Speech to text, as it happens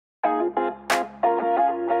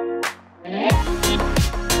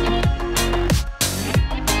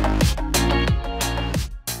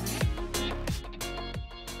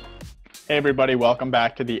Hey everybody, welcome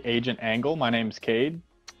back to the Agent Angle. My name's Cade.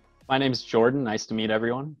 My name's Jordan. Nice to meet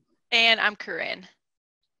everyone. And I'm Corinne.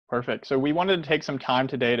 Perfect. So we wanted to take some time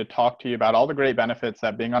today to talk to you about all the great benefits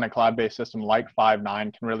that being on a cloud-based system like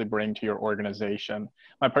Five9 can really bring to your organization.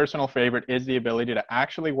 My personal favorite is the ability to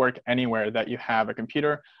actually work anywhere that you have a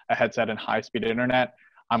computer, a headset, and high-speed internet.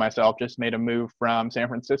 I myself just made a move from San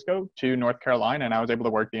Francisco to North Carolina, and I was able to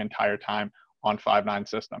work the entire time on Five9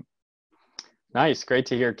 system. Nice. Great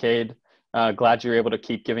to hear, Cade. Glad you're able to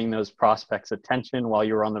keep giving those prospects attention while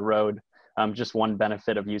you're on the road. Just one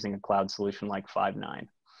benefit of using a cloud solution like Five9.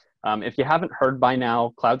 If you haven't heard by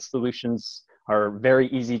now, cloud solutions are very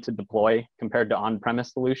easy to deploy compared to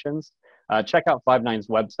on-premise solutions. Check out Five9's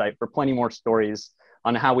website for plenty more stories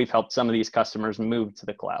on how we've helped some of these customers move to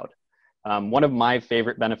the cloud. One of my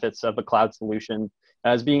favorite benefits of a cloud solution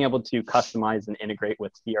is being able to customize and integrate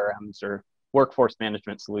with CRMs or workforce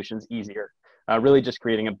management solutions easier, really just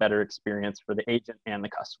creating a better experience for the agent and the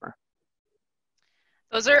customer.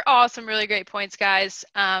 Those are all some really great points, guys.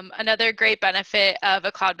 Another great benefit of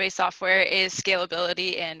a cloud-based software is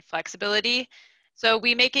scalability and flexibility. So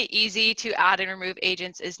we make it easy to add and remove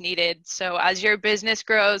agents as needed. So as your business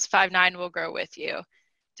grows, Five9 will grow with you.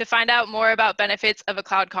 To find out more about benefits of a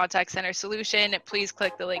cloud contact center solution, please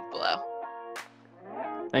click the link below.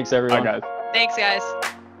 Thanks, everyone. Bye, guys. Thanks, guys.